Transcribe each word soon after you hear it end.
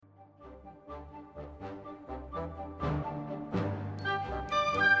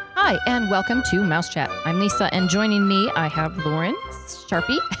Hi, and welcome to Mouse Chat. I'm Lisa, and joining me, I have Lauren,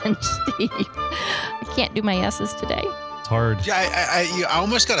 Sharpie, and Steve. I can't do my S's today. It's hard. Yeah, I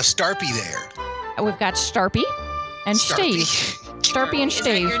almost got a Starpy there. We've got Starpie and Steve. Starpie and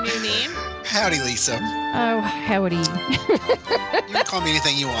Steve. Is that your new name? Howdy, Lisa. Oh, howdy. You can call me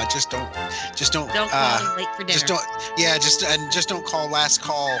anything you want. Just don't. Don't call me late for dinner. Just don't call last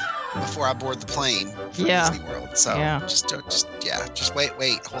call before I board the plane for Disney World. So just wait.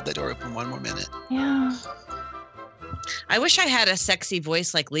 Hold that door open one more minute. Yeah. I wish I had a sexy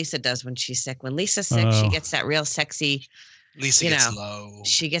voice like Lisa does when she's sick. When Lisa's sick, she gets that real sexy. Lisa gets low.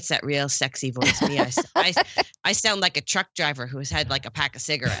 She gets that real sexy voice. Me, I sound like a truck driver who's had like a pack of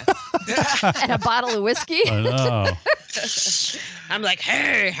cigarettes and a bottle of whiskey. I know. I'm like,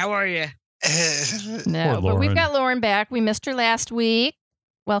 hey, how are you? No, but we've got Lauren back. We missed her last week.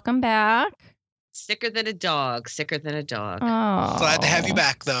 Welcome back. Sicker than a dog. Oh. Glad to have you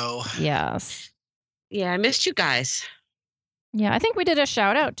back, though. Yes. Yeah, I missed you guys. Yeah, I think we did a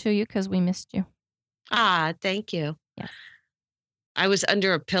shout out to you because we missed you. Ah, thank you. Yeah. I was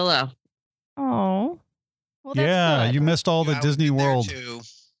under a pillow. Oh. Well, that's good. You missed all the Disney World. You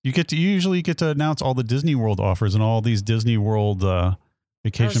usually get to announce all the Disney World offers and all these Disney World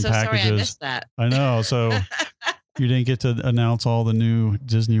vacation packages. Sorry, I missed that. I know. So you didn't get to announce all the new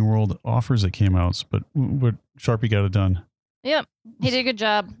Disney World offers that came out, but what Sharpie got it done. Yep. He did a good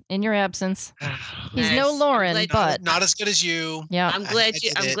job in your absence. He's Nice. no Lauren, but not as good as you. yeah. I'm glad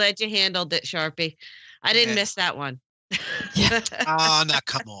you handled it, Sharpie. I didn't miss that one. Oh, now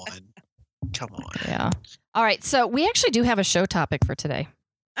come on. Yeah. All right. So we actually do have a show topic for today.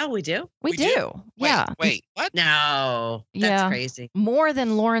 Oh, we do? We do. Yeah. Wait, what? No, that's crazy. More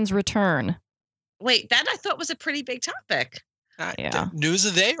than Lauren's return. Wait, that I thought was a pretty big topic. Yeah. News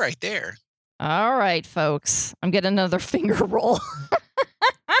of the day right there. All right, folks. I'm getting another finger roll.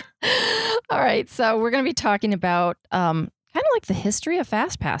 All right. So we're going to be talking about kind of like the history of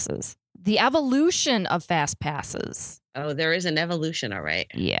fast passes, the evolution of fast passes. Oh, there is an evolution. All right.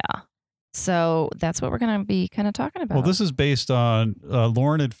 Yeah. So that's what we're going to be kind of talking about. Well, this is based on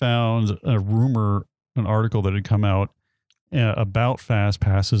Lauren had found an article that had come out about fast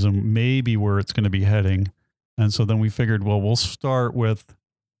passes and maybe where it's going to be heading. And so then we figured, well, we'll start with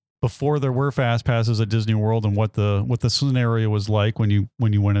before there were fast passes at Disney World and what the scenario was like when you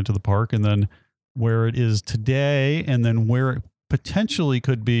went into the park, and then where it is today, and then where it potentially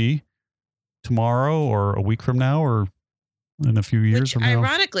could be tomorrow or a week from now or in a few years from now.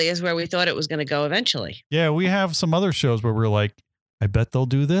 Ironically is where we thought it was going to go eventually. Yeah, we have some other shows where we're like, I bet they'll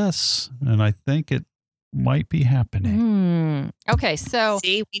do this. And I think it might be happening. Okay, so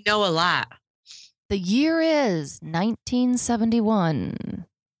see, we know a lot. The year is 1971.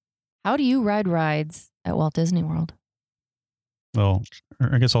 How do you ride rides at Walt Disney World? Well,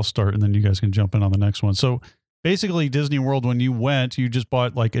 I guess I'll start and then you guys can jump in on the next one. So basically Disney World, when you went, you just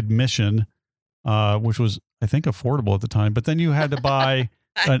bought like admission, which was, I think, affordable at the time, but then you had to buy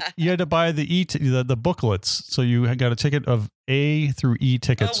the booklets. So you got a ticket of A through E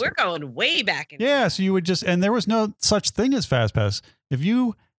tickets. Oh, we're going way back. So you would and there was no such thing as Fast Pass. If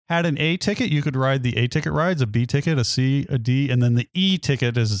you had an A ticket, you could ride the A ticket rides, a B ticket, a C, a D, and then the E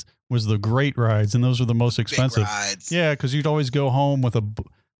ticket was the great rides, and those were the most expensive. Big rides. Yeah, because you'd always go home with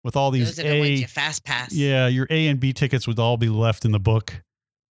all these Fast Pass. Yeah, your A and B tickets would all be left in the book,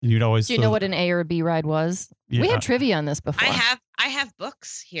 and you'd always. Do you know what an A or a B ride was? Yeah. We had trivia on this before. I have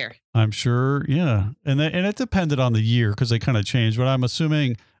books here. I'm sure. Yeah, and it depended on the year because they kind of changed. But I'm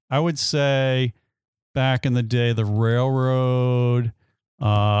assuming I would say back in the day, the railroad.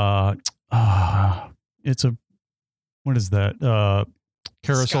 It's what is that?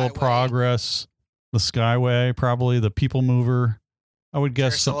 Carousel of Progress, the Skyway, probably the People Mover. I would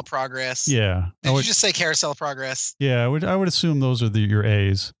guess Carousel of Progress. Yeah. Did you just say Carousel of Progress? Yeah, I would assume those are your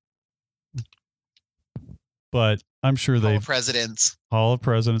A's. But I'm sure Hall of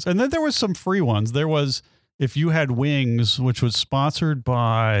Presidents. And then there was some free ones. There was If You Had Wings, which was sponsored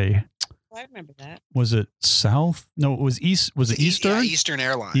by. I remember that. Was it South? No, it was East. Was it Eastern? Yeah, Eastern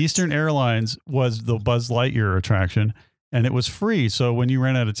Airlines. Eastern Airlines was the Buzz Lightyear attraction, and it was free. So when you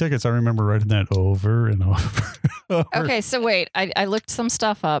ran out of tickets, I remember writing that over and over. Okay, so wait, I looked some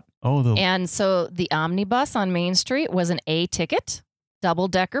stuff up. And so the omnibus on Main Street was an A ticket,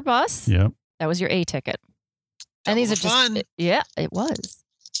 double-decker bus. Yep. That was your A ticket. And these are fun. Yeah, it was.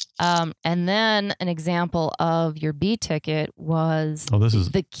 And then an example of your B ticket was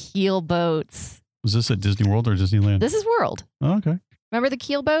the keel boats. Was this at Disney World or Disneyland? This is World. Oh, okay. Remember the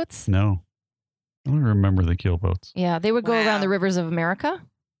keel boats? No. I don't remember the keel boats. Yeah, they would go around the rivers of America.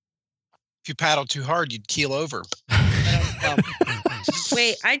 If you paddled too hard, you'd keel over.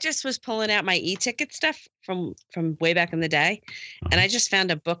 Wait, I just was pulling out my e-ticket stuff from way back in the day, and I just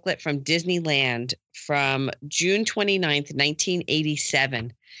found a booklet from Disneyland from June 29th,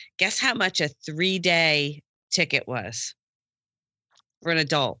 1987. Guess how much a 3-day ticket was for an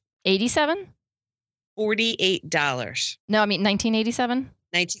adult? 87? $48. No, I mean 1987?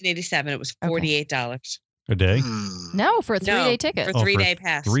 1987. It was $48. A day? No, for a 3-day ticket. For a 3-day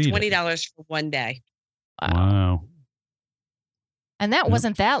pass. $20 for 1 day. Wow. And that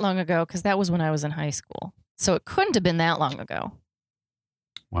wasn't that long ago because that was when I was in high school. So it couldn't have been that long ago.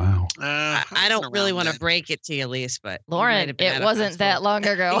 Wow. I don't really want to break it to you, Lise, but Lauren, it wasn't that long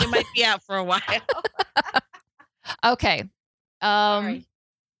ago. You might be out for a while. Okay. Sorry.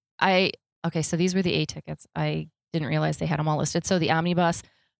 Okay, so these were the A tickets. I didn't realize they had them all listed. So the omnibus,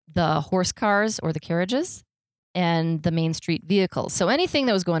 the horse cars or the carriages, and the Main Street vehicles. So anything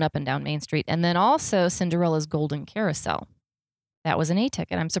that was going up and down Main Street. And then also Cinderella's Golden Carousel. That was an A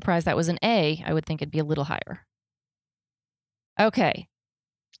ticket. I'm surprised that was an A. I would think it'd be a little higher. Okay.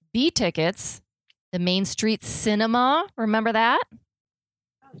 B tickets, the Main Street Cinema. Remember that?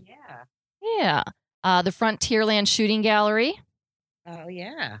 Oh, yeah. Yeah. The Frontierland Shooting Gallery. Oh,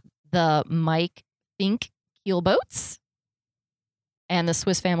 yeah. The Mike Fink Keelboats. And the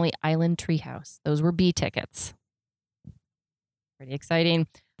Swiss Family Island Treehouse. Those were B tickets. Pretty exciting.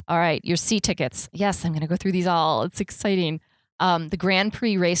 All right, your C tickets. Yes, I'm going to go through these all. It's exciting. The Grand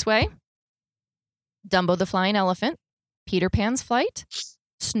Prix Raceway, Dumbo the Flying Elephant, Peter Pan's Flight,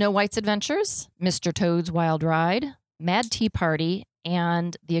 Snow White's Adventures, Mr. Toad's Wild Ride, Mad Tea Party,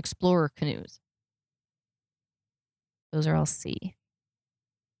 and the Explorer Canoes. Those are all C.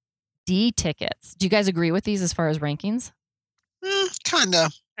 D tickets. Do you guys agree with these as far as rankings? Kind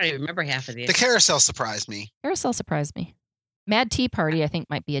of. I don't even remember half of these. The carousel surprised me. Carousel surprised me. Mad Tea Party, I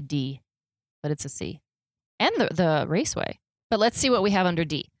think, might be a D, but it's a C. And the Raceway. But let's see what we have under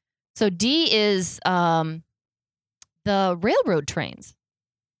D. So D is the railroad trains.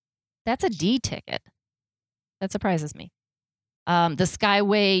 That's a D ticket. That surprises me. The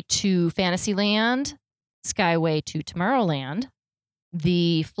Skyway to Fantasyland, Skyway to Tomorrowland,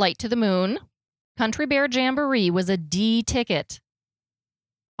 the Flight to the Moon, Country Bear Jamboree was a D ticket.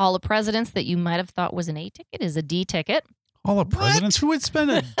 Hall of Presidents that you might have thought was an A ticket is a D ticket. Hall of Presidents? Who would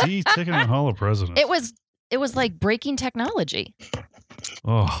spend a D ticket on Hall of Presidents? It was like breaking technology.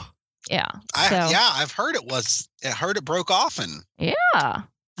 Oh. Yeah. I've heard it was. I heard it broke off and. Yeah.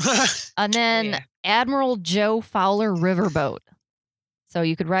 And then Admiral Joe Fowler Riverboat. So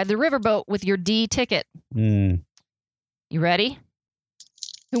you could ride the riverboat with your D ticket. You ready?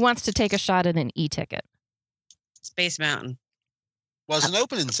 Who wants to take a shot at an E ticket? Space Mountain. Wasn't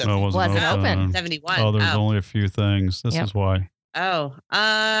open in 71. No, wasn't open. 71. Oh, there was only a few things. This is why. Oh,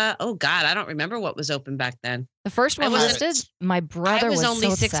 God, I don't remember what was open back then. The first one listed, my brother was only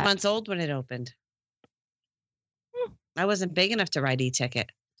so 6 upset. months old when it opened. I wasn't big enough to ride e-ticket.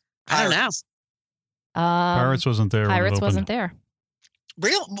 I don't know. Pirates wasn't there. Pirates wasn't there.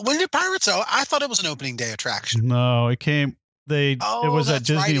 Real? When did Pirates? Oh, I thought it was an opening day attraction. No, it came. It was at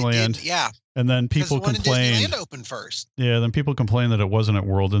Disneyland. Right, yeah. And then people complained. Disneyland opened first. Yeah, then people complained that it wasn't at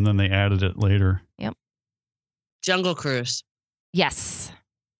World, and then they added it later. Yep. Jungle Cruise. Yes.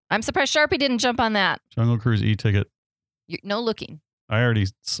 I'm surprised Sharpie didn't jump on that. Jungle Cruise e-ticket. No looking. I've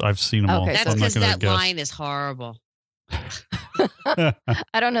seen them all. That's so because that line is horrible. I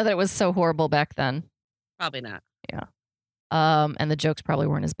don't know that it was so horrible back then. Probably not. Yeah. And the jokes probably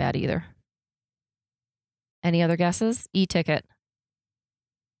weren't as bad either. Any other guesses? E-ticket.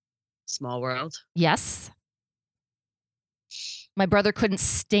 Small World. Yes. My brother couldn't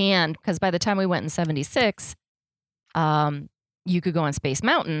stand, because by the time we went in 76, you could go on Space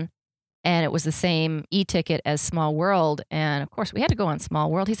Mountain, and it was the same e-ticket as Small World. And of course, we had to go on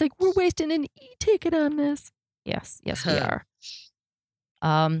Small World. He's like, we're wasting an e-ticket on this. Yes, we are.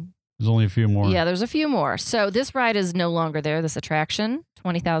 There's only a few more. Yeah, there's a few more. So this ride is no longer there. This attraction,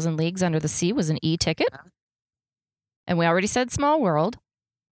 20,000 Leagues Under the Sea, was an e-ticket. And we already said Small World.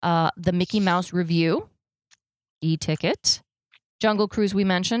 The Mickey Mouse Review, e-ticket. Jungle Cruise, we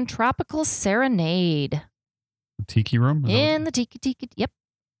mentioned. Tropical Serenade. Tiki Room? In the Tiki, yep.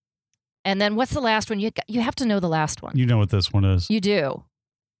 And then what's the last one? You have to know the last one. You know what this one is. You do.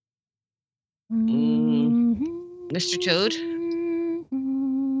 Mr. Toad?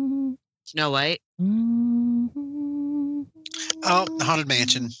 Snow White? Oh, the Haunted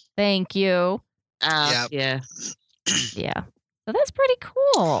Mansion. Thank you. Yeah. Yeah. So that's pretty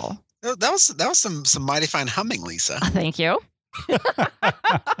cool. That was some mighty fine humming, Lisa. Thank you.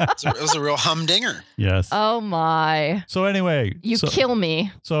 It was a real humdinger. Yes. Oh my. So anyway, you kill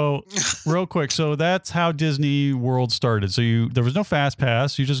me. So real quick, so that's how Disney World started. So there was no fast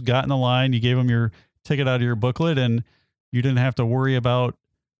pass. You just got in the line. You gave them your ticket out of your booklet, and you didn't have to worry about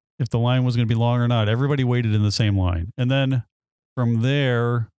if the line was going to be long or not. Everybody waited in the same line, and then from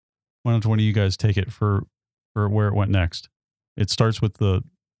there, why don't one of you guys take it for where it went next? It starts with a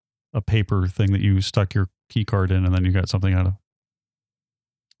paper thing that you stuck your key card in, and then you got something out of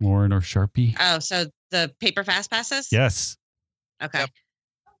Lauren or Sharpie. Oh, so the paper fast passes? Yes. Okay.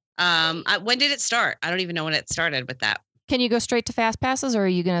 Yep. When did it start? I don't even know when it started with that. Can you go straight to fast passes, or are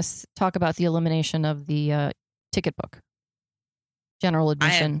you going to talk about the elimination of the ticket book? General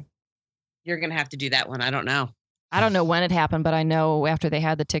admission. You're going to have to do that one. I don't know. I don't know when it happened, but I know after they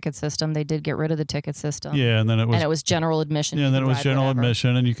had the ticket system, they did get rid of the ticket system. Yeah, and then it was general admission. Yeah, and then it was general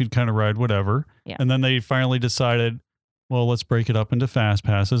admission, and you could kind of ride whatever. Yeah. And then they finally decided, well, let's break it up into fast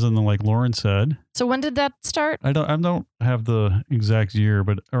passes, and then like Lauren said. So when did that start? I don't have the exact year,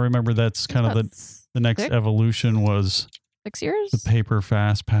 but I remember that's kind of the next evolution was 6 years. The paper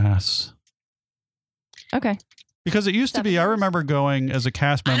fast pass. Okay. Because it used to be, I remember going as a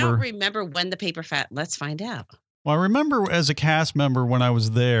cast member. I don't remember when the paper let's find out. Well, I remember as a cast member when I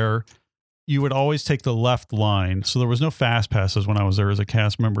was there, you would always take the left line. So there was no fast passes when I was there as a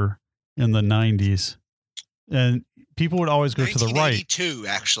cast member in the 90s. And people would always go to the right. 1982,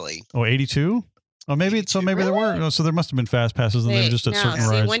 actually. Oh, 82? Oh, maybe 82. So maybe there were. Oh, so there must have been fast passes, and they were just at certain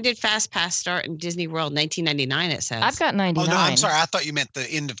rides. When did Fast Pass start in Disney World? 1999, it says. I've got 99. Oh, no, I'm sorry. I thought you meant the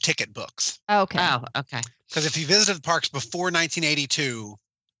end of ticket books. Okay. Oh, okay. Because if you visited the parks before 1982,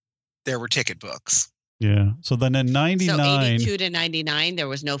 there were ticket books. Yeah. So then in 99. So 82 to 99, there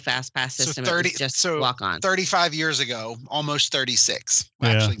was no fast pass system. So 30, it was just walk on. 35 years ago, almost 36.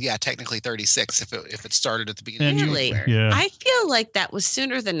 Well, actually, yeah, technically 36 if it started at the beginning. Really? Yeah. I feel like that was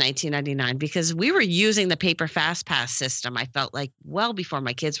sooner than 1999 because we were using the paper fast pass system. I felt like well before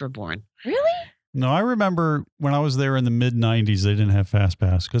my kids were born. Really? No, I remember when I was there in the mid 90s, they didn't have fast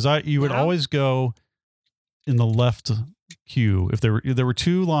pass because you would always go in the left queue. If there were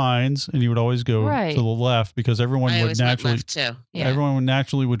two lines, and you would always go to the left because everyone would naturally everyone would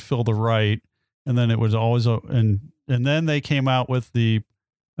naturally would fill the right, and then it was always and then they came out with I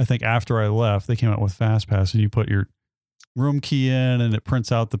think after I left, they came out with fast pass, and you put your room key in, and it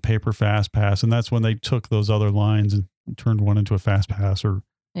prints out the paper fast pass, and that's when they took those other lines and turned one into a fast pass or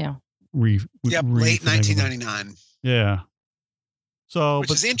late 1999. Yeah. So,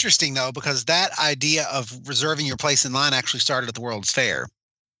 Which is interesting, though, because that idea of reserving your place in line actually started at the World's Fair.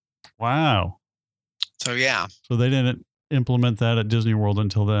 Wow. So, yeah. So they didn't implement that at Disney World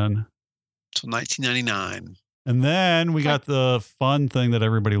until then. Until 1999. And then we got the fun thing that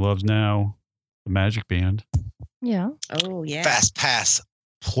everybody loves now, the Magic Band. Yeah. Oh, yeah. Fast Pass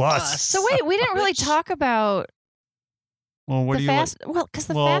Plus. So wait, we didn't really talk about well, what do you fast? Well, because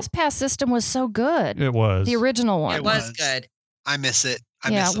the Fast Pass system was so good. It was. The original one. It was good. I miss it.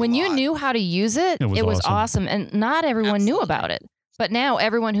 When you knew how to use it, it was awesome. And not everyone knew about it. But now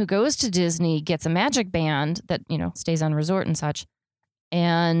everyone who goes to Disney gets a Magic Band that, stays on resort and such.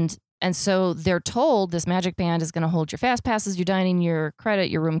 And so they're told this Magic Band is going to hold your fast passes, your dining, your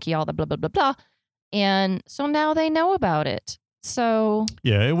credit, your room key, all the blah, blah, blah, blah. And so now they know about it. So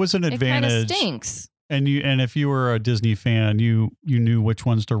yeah, it was an advantage. It kind of stinks. And if you were a Disney fan, you knew which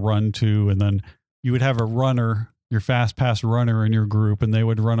ones to run to, and then you would have a runner, your fast pass runner in your group, and they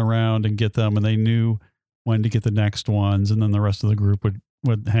would run around and get them, and they knew when to get the next ones, and then the rest of the group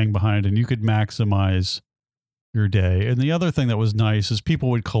would hang behind, and you could maximize your day. And the other thing that was nice is people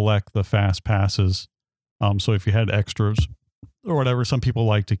would collect the fast passes. So if you had extras or whatever, some people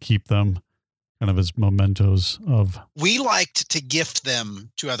like to keep them kind of as mementos of. We liked to gift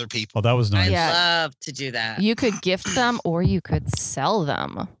them to other people. Oh, that was nice. I love to do that. You could gift them or you could sell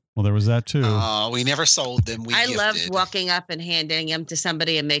them. Well, there was that too. Oh, we never sold them. I loved walking up and handing them to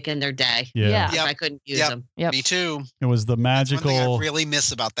somebody and making their day. Yeah. If I couldn't use them. Yep. Me too. It was the magical. That's one thing I really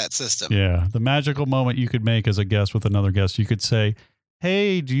miss about that system. Yeah. The magical moment you could make as a guest with another guest. You could say,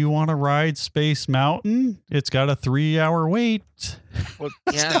 hey, do you want to ride Space Mountain? It's got a 3-hour wait. Well,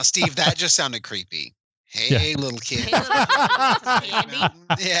 now, Steve, that just sounded creepy. Hey, little kid. Hey,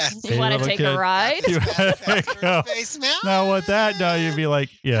 yeah. You want to take a ride? Now, with that, now you'd be like,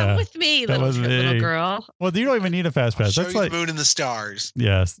 yeah. Come with me, little girl. Well, you don't even need a fast pass. I'll show That's you like the moon and the stars.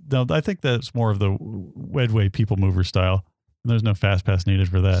 Yes. No, I think that's more of the Wedway people mover style. There's no fast pass needed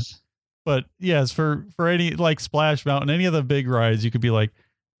for that. But yes, for any like Splash Mountain, any of the big rides, you could be like,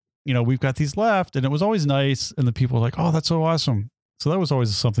 we've got these left, and it was always nice. And the people were like, oh, that's so awesome. So that was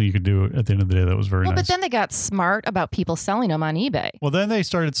always something you could do at the end of the day. That was very nice. But then they got smart about people selling them on eBay. Well, then they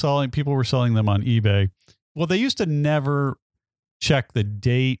started people were selling them on eBay. Well, they used to never check the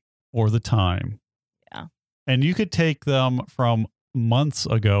date or the time. Yeah. And you could take them from months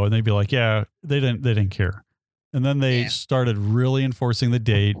ago and they'd be like, yeah, they didn't care. And then they started really enforcing the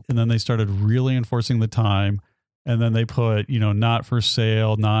date, and then they started really enforcing the time. And then they put, not for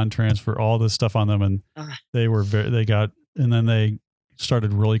sale, non-transfer, all this stuff on them. And and then they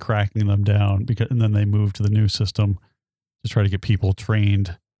started really cracking them down and then they moved to the new system to try to get people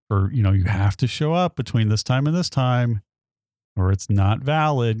trained for, you have to show up between this time and this time or it's not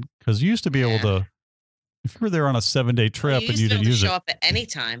valid. Cause you used to be able to, if you were there on a 7-day trip and you didn't use it. Show up at any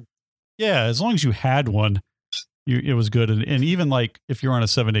time. Yeah. As long as you had one, it was good. And even like if you're on a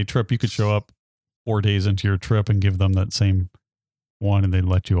 7-day trip, you could show up 4 days into your trip and give them that same one and they'd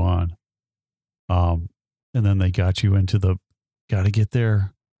let you on. And then they got you into got to get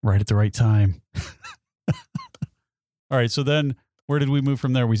there right at the right time. All right. So then where did we move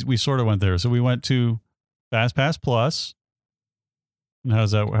from there? We sort of went there. So we went to FastPass Plus. And how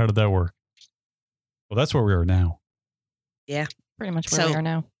did that work? Well, that's where we are now. Yeah. Pretty much where we are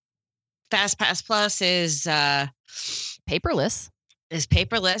now. FastPass Plus is paperless.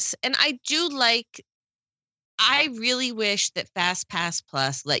 And I really wish that FastPass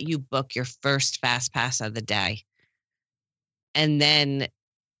Plus let you book your first FastPass of the day. And then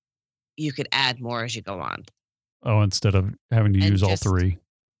you could add more as you go on. Oh, instead of having to use all three.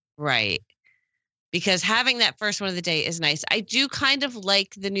 Right. Because having that first one of the day is nice. I do kind of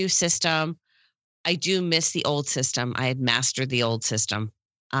like the new system. I do miss the old system. I had mastered the old system.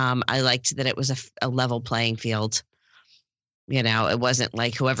 I liked that it was a level playing field. It wasn't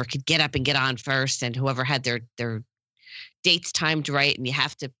like whoever could get up and get on first and whoever had their dates timed right. And you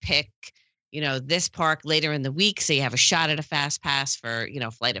have to pick, this park later in the week. So you have a shot at a fast pass for,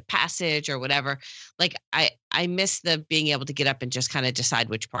 Flight of Passage or whatever. Like I miss the being able to get up and just kind of decide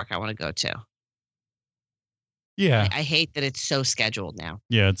which park I want to go to. Yeah. I hate that it's so scheduled now.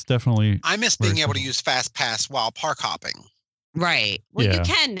 Yeah, it's definitely. I miss being able to use FastPass while park hopping. Right. Well, you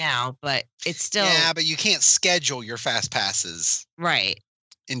can now, but it's still. Yeah, but you can't schedule your fast passes. Right.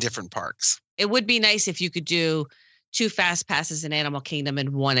 In different parks. It would be nice if you could do 2 fast passes in Animal Kingdom and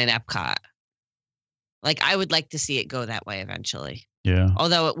 1 in Epcot. Like, I would like to see it go that way eventually. Yeah.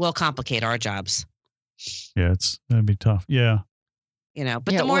 Although it will complicate our jobs. Yeah, that'd be tough. Yeah. But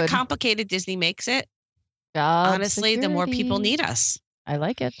the more complicated Disney makes it, honestly, the more people need us. I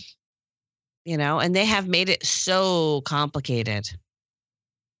like it. And they have made it so complicated.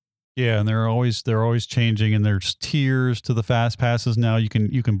 Yeah, and they're always changing, and there's tiers to the fast passes now. You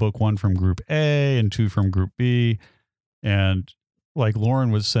can book 1 from Group A and 2 from Group B, and like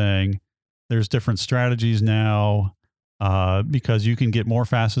Lauren was saying, there's different strategies now because you can get more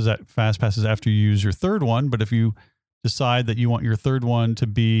fast passes after you use your third one. But if you decide that you want your third one to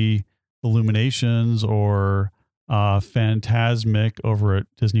be Illuminations or Fantasmic over at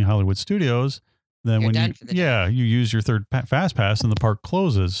Disney Hollywood Studios, then you use your third fast pass and the park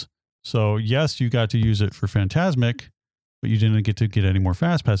closes. So yes, you got to use it for Fantasmic, but you didn't get to get any more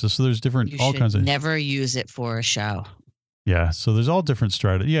fast passes. So there's kinds of. Never use it for a show. Yeah, so there's all different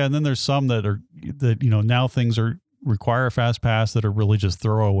strategies. Yeah, and then there's some that now things require a fast pass that are really just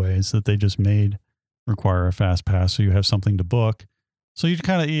throwaways that they just made require a fast pass, so you have something to book. So you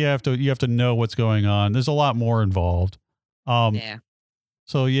have to know what's going on. There's a lot more involved. Yeah.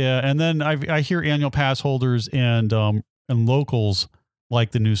 So yeah, and then I hear annual pass holders and locals like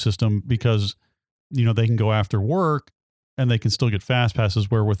the new system because they can go after work and they can still get fast passes,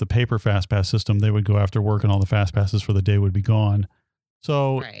 where with the paper fast pass system they would go after work and all the fast passes for the day would be gone.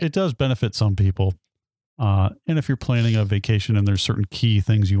 So It does benefit some people. And if you're planning a vacation and there's certain key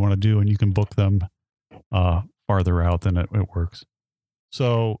things you want to do and you can book them farther out, then it works.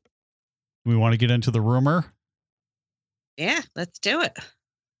 So we want to get into the rumor. Yeah, let's do it.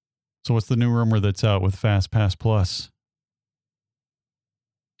 So what's the new rumor that's out with FastPass Plus?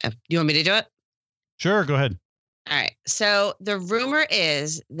 You want me to do it? Sure, go ahead. All right. So the rumor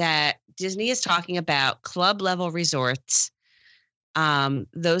is that Disney is talking about club level resorts.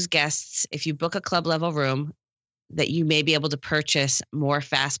 Those guests, if you book a club level room, that you may be able to purchase more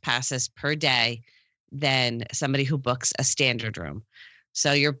fast passes per day than somebody who books a standard room.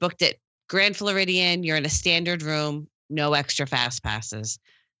 So you're booked at Grand Floridian, you're in a standard room, no extra fast passes.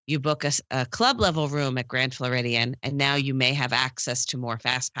 You book a club level room at Grand Floridian, and now you may have access to more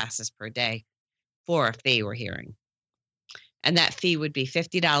fast passes per day for a fee we're hearing. And that fee would be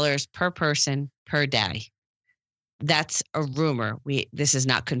 $50 per person per day. That's a rumor. This is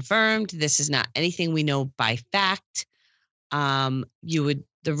not confirmed. This is not anything we know by fact. The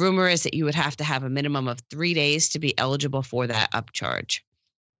rumor is that you would have to have a minimum of 3 days to be eligible for that upcharge.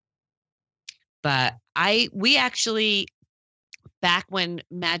 But we actually, back when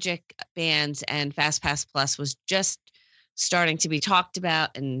Magic Bands and FastPass Plus was just starting to be talked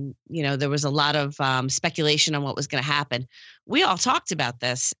about, and there was a lot of speculation on what was going to happen, we all talked about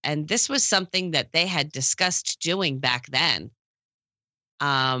this, and this was something that they had discussed doing back then.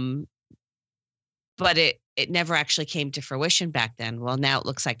 But it never actually came to fruition back then. Well, now it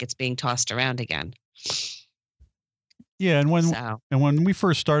looks like it's being tossed around again. Yeah, and when we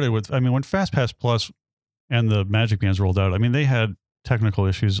first started when FastPass Plus and the Magic Bands rolled out, they had technical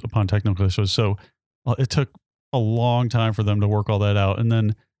issues upon technical issues, so it took a long time for them to work all that out. And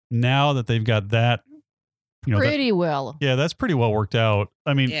then now that they've got that, pretty well. Yeah, that's pretty well worked out.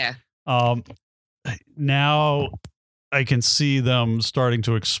 Now I can see them starting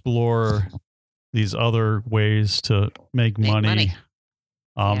to explore these other ways to make money.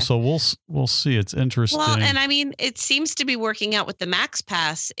 So we'll see. It's interesting. Well, and it seems to be working out with the Max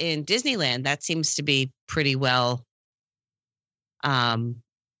Pass in Disneyland. That seems to be pretty well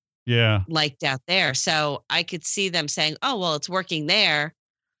liked out there. So I could see them saying, oh, well, it's working there.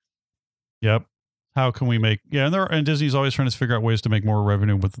 Yep. How can we make, and Disney's always trying to figure out ways to make more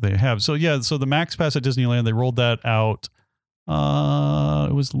revenue with what they have. So so the Max Pass at Disneyland, they rolled that out.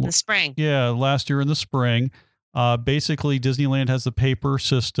 It was the spring. Yeah, last year in the spring. Basically, Disneyland has the paper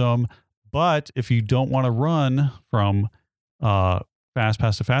system, but if you don't want to run from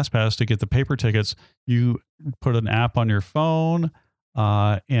FastPass to FastPass to get the paper tickets, you put an app on your phone,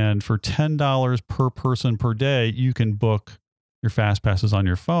 and for $10 per person per day, you can book your FastPasses on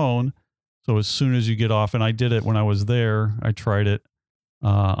your phone. So as soon as you get off, and I did it when I was there, I tried it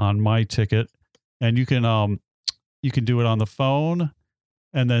on my ticket, and you can do it on the phone.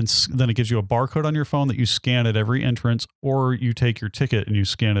 And then it gives you a barcode on your phone that you scan at every entrance, or you take your ticket and you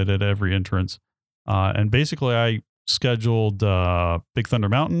scan it at every entrance. And basically, I scheduled Big Thunder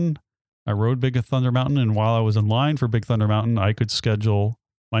Mountain. I rode Big Thunder Mountain, and while I was in line for Big Thunder Mountain, I could schedule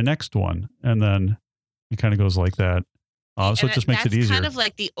my next one. And then it kind of goes like that. So it just makes it easier. It's kind of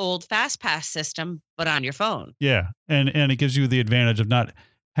like the old FastPass system, but on your phone. Yeah, and it gives you the advantage of not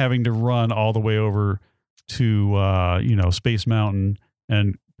having to run all the way over to Space Mountain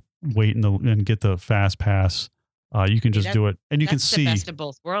and wait and get the Fast Pass. You can just do it, and you can see the best of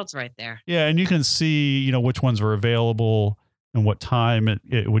both worlds right there. Yeah, and you can see which ones are available and what time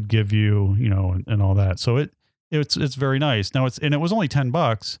it would give you, and all that. So it's very nice. Now it was only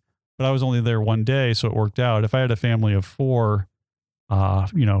 $10, but I was only there one day, so it worked out. If I had a family of 4,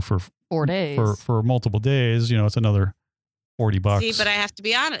 for 4 days for multiple days, it's another $40. See, but I have to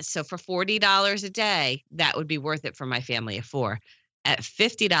be honest. So for $40 a day, that would be worth it for my family of 4. At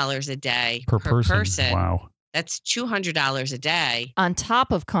 $50 a day per person, wow, that's $200 a day on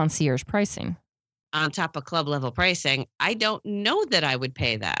top of concierge pricing, on top of club level pricing. I don't know that I would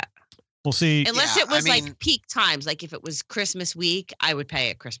pay that. We'll see. Unless it was like peak times, like if it was Christmas week, I would pay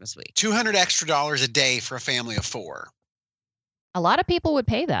it Christmas week. $200 extra a day for a family of 4. A lot of people would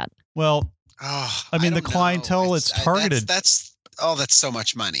pay that. Well, the clientele it's targeted. That's so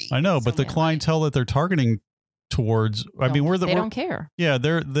much money. I know, but the clientele that they're targeting towards, they don't care. Yeah,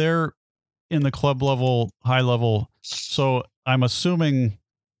 they're in the club level, high level. So I'm assuming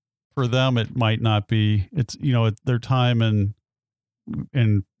for them it might not be. It's their time and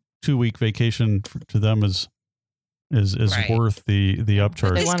 2-week vacation to them is right. Worth the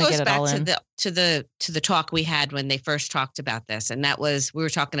upcharge. This goes back to the talk we had when they first talked about this, and that was we were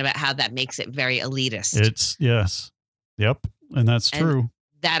talking about how that makes it very elitist. It's yes, yep, and that's true.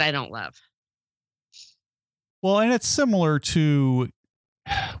 That I don't love. Well, and it's similar to,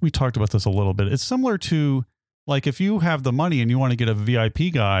 we talked about this a little bit. It's similar to, like, if you have the money and you want to get a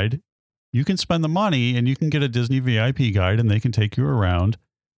VIP guide, you can spend the money and you can get a Disney VIP guide and they can take you around,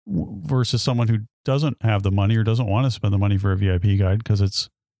 versus someone who doesn't have the money or doesn't want to spend the money for a VIP guide because it's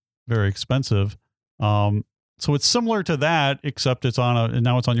very expensive. So it's similar to that, except it's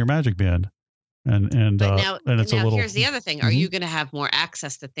now it's on your Magic Band. And it's a little. Here's the other thing: are you going to have more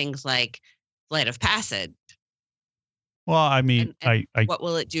access to things like Flight of Passage? Well, and what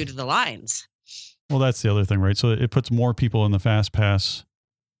will it do to the lines? Well, that's the other thing, right? So it puts more people in the Fast Pass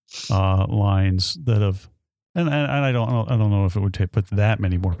lines that have, and I don't know if it would put that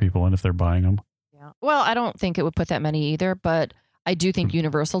many more people in if they're buying them. Yeah. Well, I don't think it would put that many either, but I do think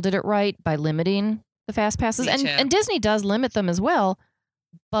Universal did it right by limiting the Fast Passes, and Disney does limit them as well,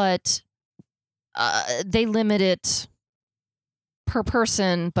 but they limit it per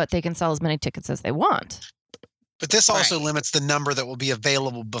person, but they can sell as many tickets as they want. But this also limits the number that will be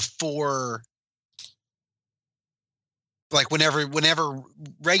available before like whenever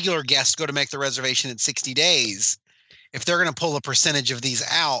regular guests go to make the reservation in 60 days, if they're going to pull a percentage of these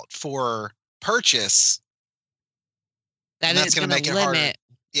out for purchase, that's going to make it limit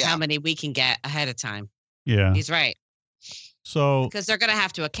how many we can get ahead of time. Yeah. He's right. So because they're going to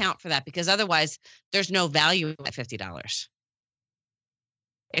have to account for that, because otherwise there's no value at $50.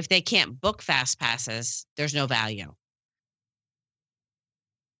 If they can't book fast passes, there's no value.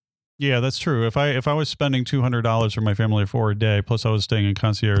 Yeah, that's true. If I was spending $200 for my family of 4 a day, plus I was staying in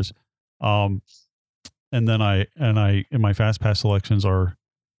concierge, and then my fast pass selections are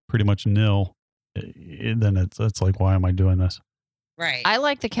pretty much nil, then it's like, why am I doing this? Right. I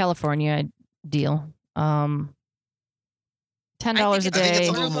like the California deal. $10 a day. I think it's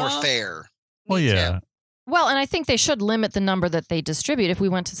a little more fair. Well, yeah. Well, and I think they should limit the number that they distribute. If we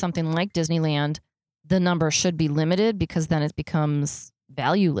went to something like Disneyland, the number should be limited, because then it becomes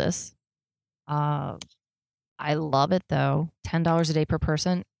valueless. I love it though. $10 a day per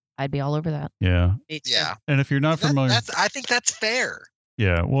person. I'd be all over that. Yeah. Yeah. And if you're not familiar, I think that's fair.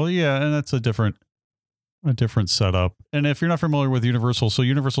 Yeah. Well, yeah, and that's a different setup. And if you're not familiar with Universal, so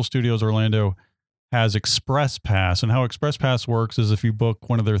Universal Studios Orlando has Express Pass, and how Express Pass works is if you book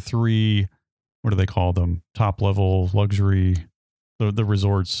one of their 3, what do they call them? Top level luxury, the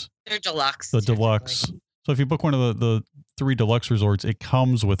resorts. They're deluxe. The deluxe. So if you book one of the 3 deluxe resorts, it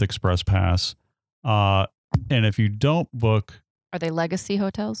comes with Express Pass. And if you don't book, are they legacy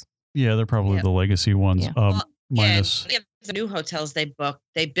hotels? Yeah, they're probably the legacy ones. Yeah. Minus the new hotels they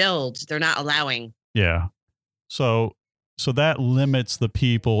build, they're not allowing. Yeah. So that limits the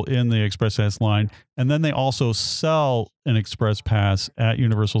people in the Express Pass line. And then they also sell an Express Pass at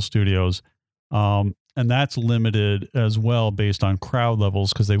Universal Studios. And that's limited as well based on crowd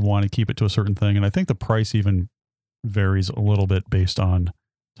levels, because they want to keep it to a certain thing. And I think the price even varies a little bit based on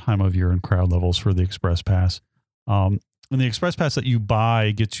time of year and crowd levels for the Express Pass. And the Express Pass that you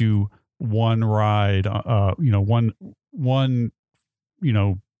buy gets you one ride, one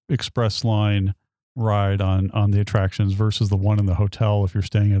express line ride on the attractions, versus the one in the hotel. If you're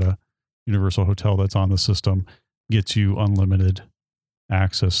staying at a Universal hotel that's on the system, gets you unlimited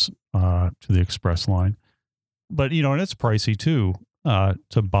access to the express line. But and it's pricey too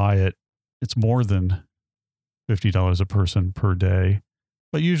to buy it. It's more than $50 a person per day.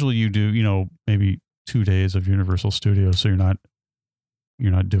 But usually you do maybe 2 days of Universal Studios, so you're not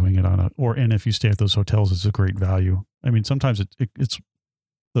doing it and if you stay at those hotels, it's a great value. I mean, sometimes it's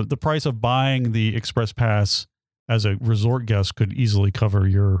the price of buying the Express Pass as a resort guest could easily cover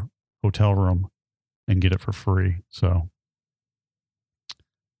your hotel room and get it for free. So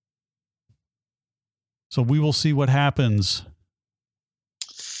we will see what happens.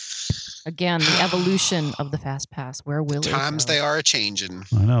 Again, the evolution of the Fast Pass. Where will times they are changing?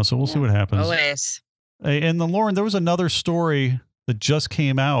 I know. So we'll see what happens. Always. Hey, and then Lauren, there was another story that just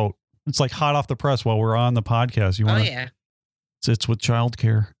came out. It's like hot off the press while we're on the podcast. You want? Oh yeah. It's with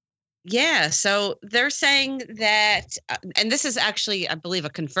childcare. Yeah. So they're saying that, and this is actually, I believe,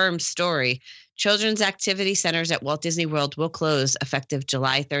 a confirmed story. Children's activity centers at Walt Disney World will close effective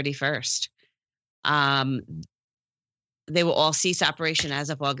July 31st. They will all cease operation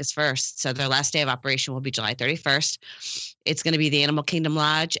as of August 1st. So their last day of operation will be July 31st. It's going to be the Animal Kingdom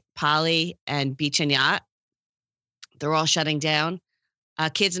Lodge, Poly, and Beach and Yacht. They're all shutting down.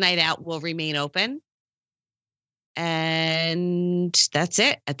 Kids Night Out will remain open. And that's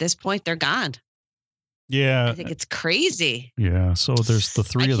it. At this point, they're gone. Yeah. I think it's crazy. Yeah. So there's the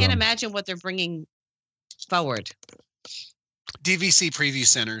 3 of them. I can't imagine what they're bringing forward. DVC preview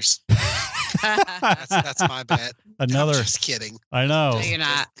centers. That's my bet. Another. I'm just kidding. I know. No, you're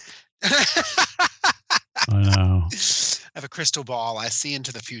not. I know. I have a crystal ball. I see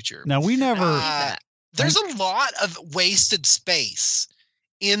into the future. Now we never. There's a lot of wasted space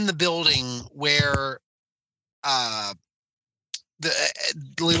in the building where the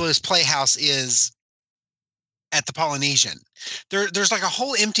Lilo's Playhouse is at the Polynesian. There's like a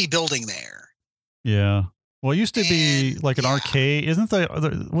whole empty building there. Yeah. Well, it used to be like an arcade. Wasn't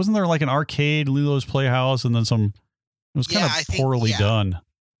there like an arcade, Lilo's Playhouse, and then some? It was kind of poorly done.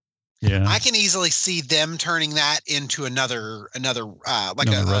 Yeah. I can easily see them turning that into another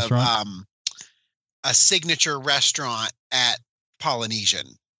restaurant? A signature restaurant at Polynesian,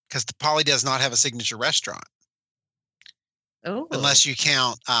 because the Poly does not have a signature restaurant. Oh. Unless you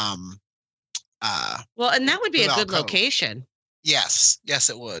count. Well, and that would be a good location. Yes,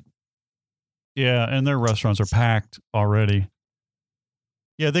 it would. Yeah, and their restaurants are packed already.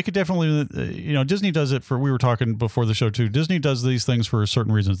 Yeah, they could definitely, Disney does it we were talking before the show too. Disney does these things for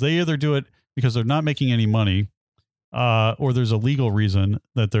certain reasons. They either do it because they're not making any money, or there's a legal reason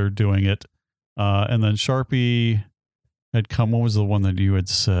that they're doing it. And then Sharpie had come. What was the one that you had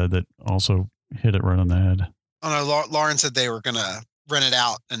said that also hit it right on the head? Oh no, Lauren said they were gonna rent it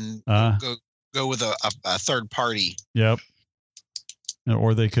out and go with a third party. Yep.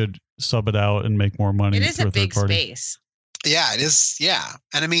 Or they could sub it out and make more money. It is a big space. Yeah, it is. Yeah,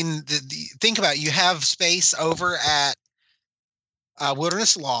 and I mean, think about it. You have space over at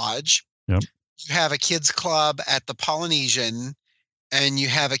Wilderness Lodge. Yep. You have a kids club at the Polynesian, and you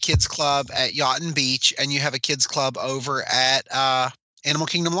have a kids club at Yacht and Beach, and you have a kids club over at Animal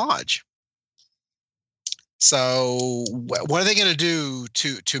Kingdom Lodge. So what are they going to do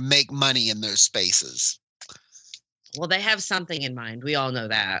to make money in those spaces? Well, they have something in mind. We all know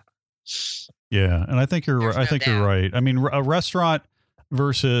that. Yeah, and I think you're right. I mean, a restaurant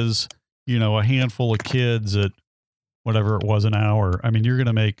versus, a handful of kids at whatever it was an hour. I mean, you're going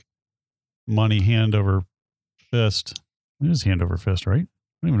to make money hand over fist. It is hand over fist, right?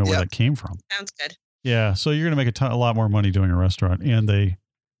 I don't even know where that came from. Sounds good. Yeah, so you're going to make a lot more money doing a restaurant, and they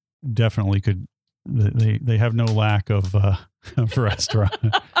definitely could. They have no lack of restaurant.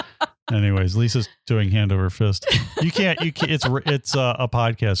 Anyways, Lisa's doing hand over fist. You can't. It's a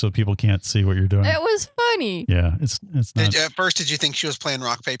podcast, so people can't see what you're doing. It was funny. Yeah, it's not. At first, did you think she was playing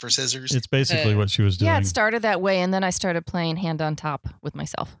rock, paper, scissors? It's basically what she was doing. Yeah, it started that way, and then I started playing hand on top with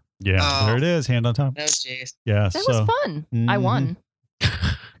myself. Yeah, there it is, hand on top. Oh, jeez. Yeah, that was fun. I won.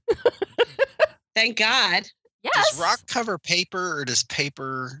 Thank God. Yes. Does rock cover paper, or does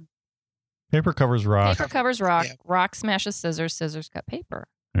paper? Paper covers rock. Paper covers rock. Yeah. Rock smashes scissors. Scissors cut paper.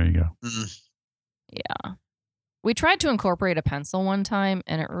 There you go. Yeah. We tried to incorporate a pencil one time,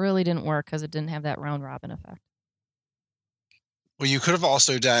 and it really didn't work because it didn't have that round robin effect. Well, you could have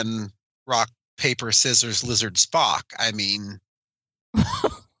also done rock, paper, scissors, lizard, Spock. I mean,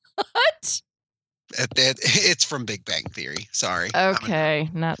 what? It's from Big Bang Theory. Sorry. Okay,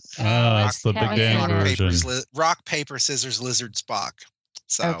 not. It's the Big Bang version. Rock, paper, scissors, lizard, Spock.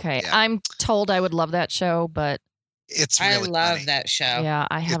 So, okay, yeah. I'm told I would love that show, but it's really I love funny. that show. Yeah,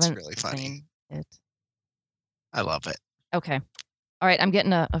 I haven't. It's really funny. Seen it. I love it. Okay, all right. I'm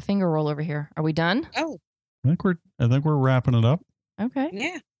getting a finger roll over here. Are we done? Oh, I think we're wrapping it up. Okay.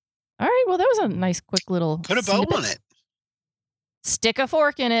 yeah. All right. Well, that was a nice, quick little. Put a bow on it. Stick a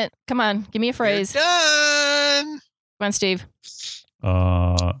fork in it. Come on, give me a phrase. You're done. Come on, Steve.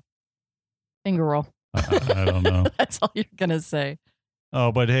 Finger roll. I don't know. That's all you're gonna say. Oh,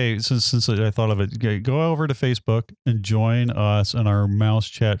 but hey, since I thought of it, go over to Facebook and join us in our Mouse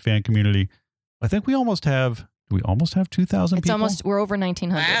Chat fan community. I think we almost have. Do we almost have 2,000 people? We're over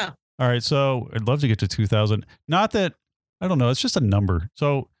 1,900. Wow. All right, so I'd love to get to 2,000. Not that I don't know. It's just a number.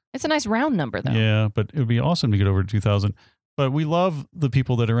 So it's a nice round number, though. Yeah, but it would be awesome to get over to 2,000. But we love the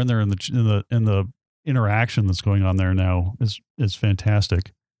people that are in there, in the interaction that's going on there now is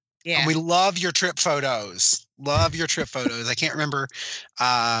fantastic. Yeah. And we love your trip photos. Love your trip photos. I can't remember.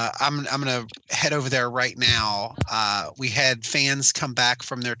 I'm gonna head over there right now. We had fans come back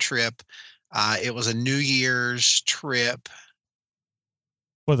from their trip. It was a New Year's trip.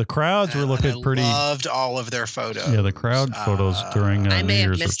 Well, the crowds were looking pretty. Loved all of their photos. Yeah, the crowd photos during I may New have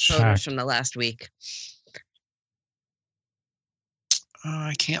Year's missed photos from the last week.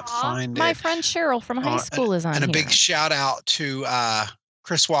 I can't find it. My friend Cheryl from high school is on here. And a big shout out to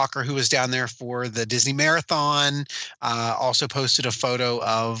Chris Walker, who was down there for the Disney Marathon. Also posted a photo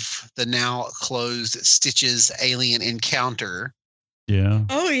of the now closed Stitch's Alien Encounter. Yeah.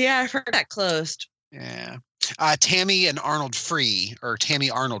 Oh, yeah. I heard that closed. Yeah. Tammy Arnold Free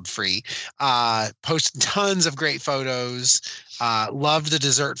posted tons of great photos. Loved the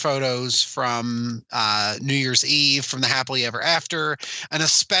dessert photos from New Year's Eve from the Happily Ever After, and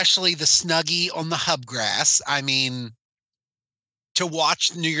especially the Snuggie on the Hubgrass. I mean, to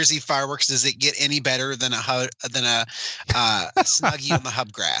watch New Year's Eve fireworks, does it get any better than a Snuggie on the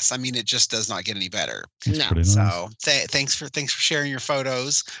Hubgrass? I mean, it just does not get any better. No. Nice. So thanks for sharing your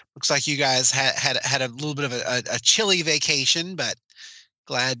photos. Looks like you guys had a little bit of a chilly vacation, but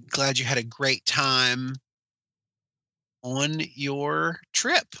glad you had a great time on your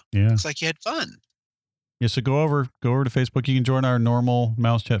trip. Yeah. Looks like you had fun. Yeah, so go over to Facebook. You can join our normal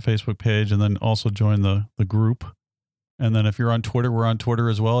Mouse Chat Facebook page, and then also join the group. And then if you're on Twitter, we're on Twitter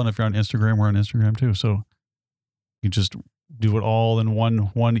as well. And if you're on Instagram, we're on Instagram too. So you just do it all in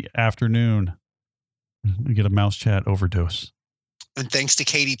one afternoon. You get a Mouse Chat overdose. And thanks to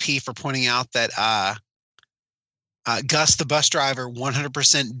KDP for pointing out that Gus, the bus driver,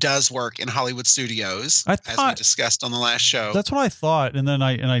 100% does work in Hollywood Studios, as we discussed on the last show. That's what I thought. And then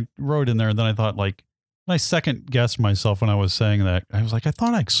I wrote in there, and then I thought, like, I second guessed myself when I was saying that. I was like, I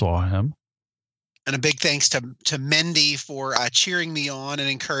thought I saw him. And a big thanks to Mendy for cheering me on and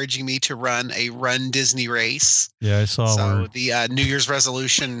encouraging me to run a Run Disney race. Yeah, I saw So the New Year's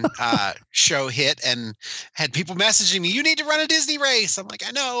resolution show hit and had people messaging me, "You need to run a Disney race." I'm like,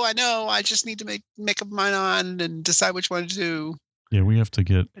 I know. I just need to make up my mind and decide which one to do. Yeah, we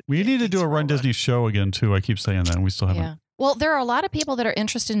need to do a Run Disney show again too. I keep saying that, and we still haven't. Yeah. Well, there are a lot of people that are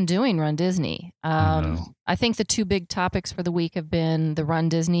interested in doing Run Disney. I think the two big topics for the week have been the Run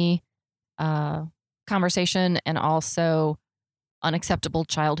Disney conversation and also unacceptable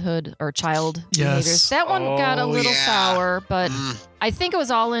childhood or child behaviors. That one got a little sour, but I think it was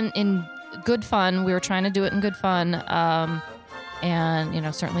all in good fun. We were trying to do it in good fun,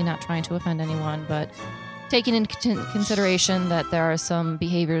 and certainly not trying to offend anyone, but taking into consideration that there are some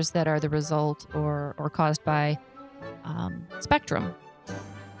behaviors that are the result or caused by spectrum.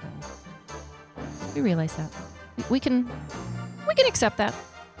 We realize that we can accept that.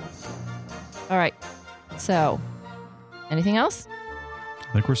 All right. So, anything else?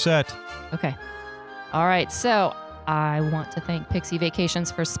 I think we're set. Okay. All right. So, I want to thank Pixie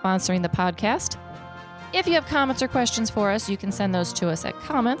Vacations for sponsoring the podcast. If you have comments or questions for us, you can send those to us at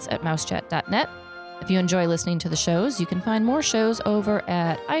comments@mousechat.net. If you enjoy listening to the shows, you can find more shows over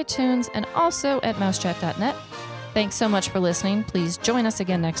at iTunes and also at mousechat.net. Thanks so much for listening. Please join us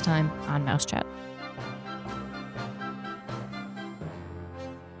again next time on Mouse Chat.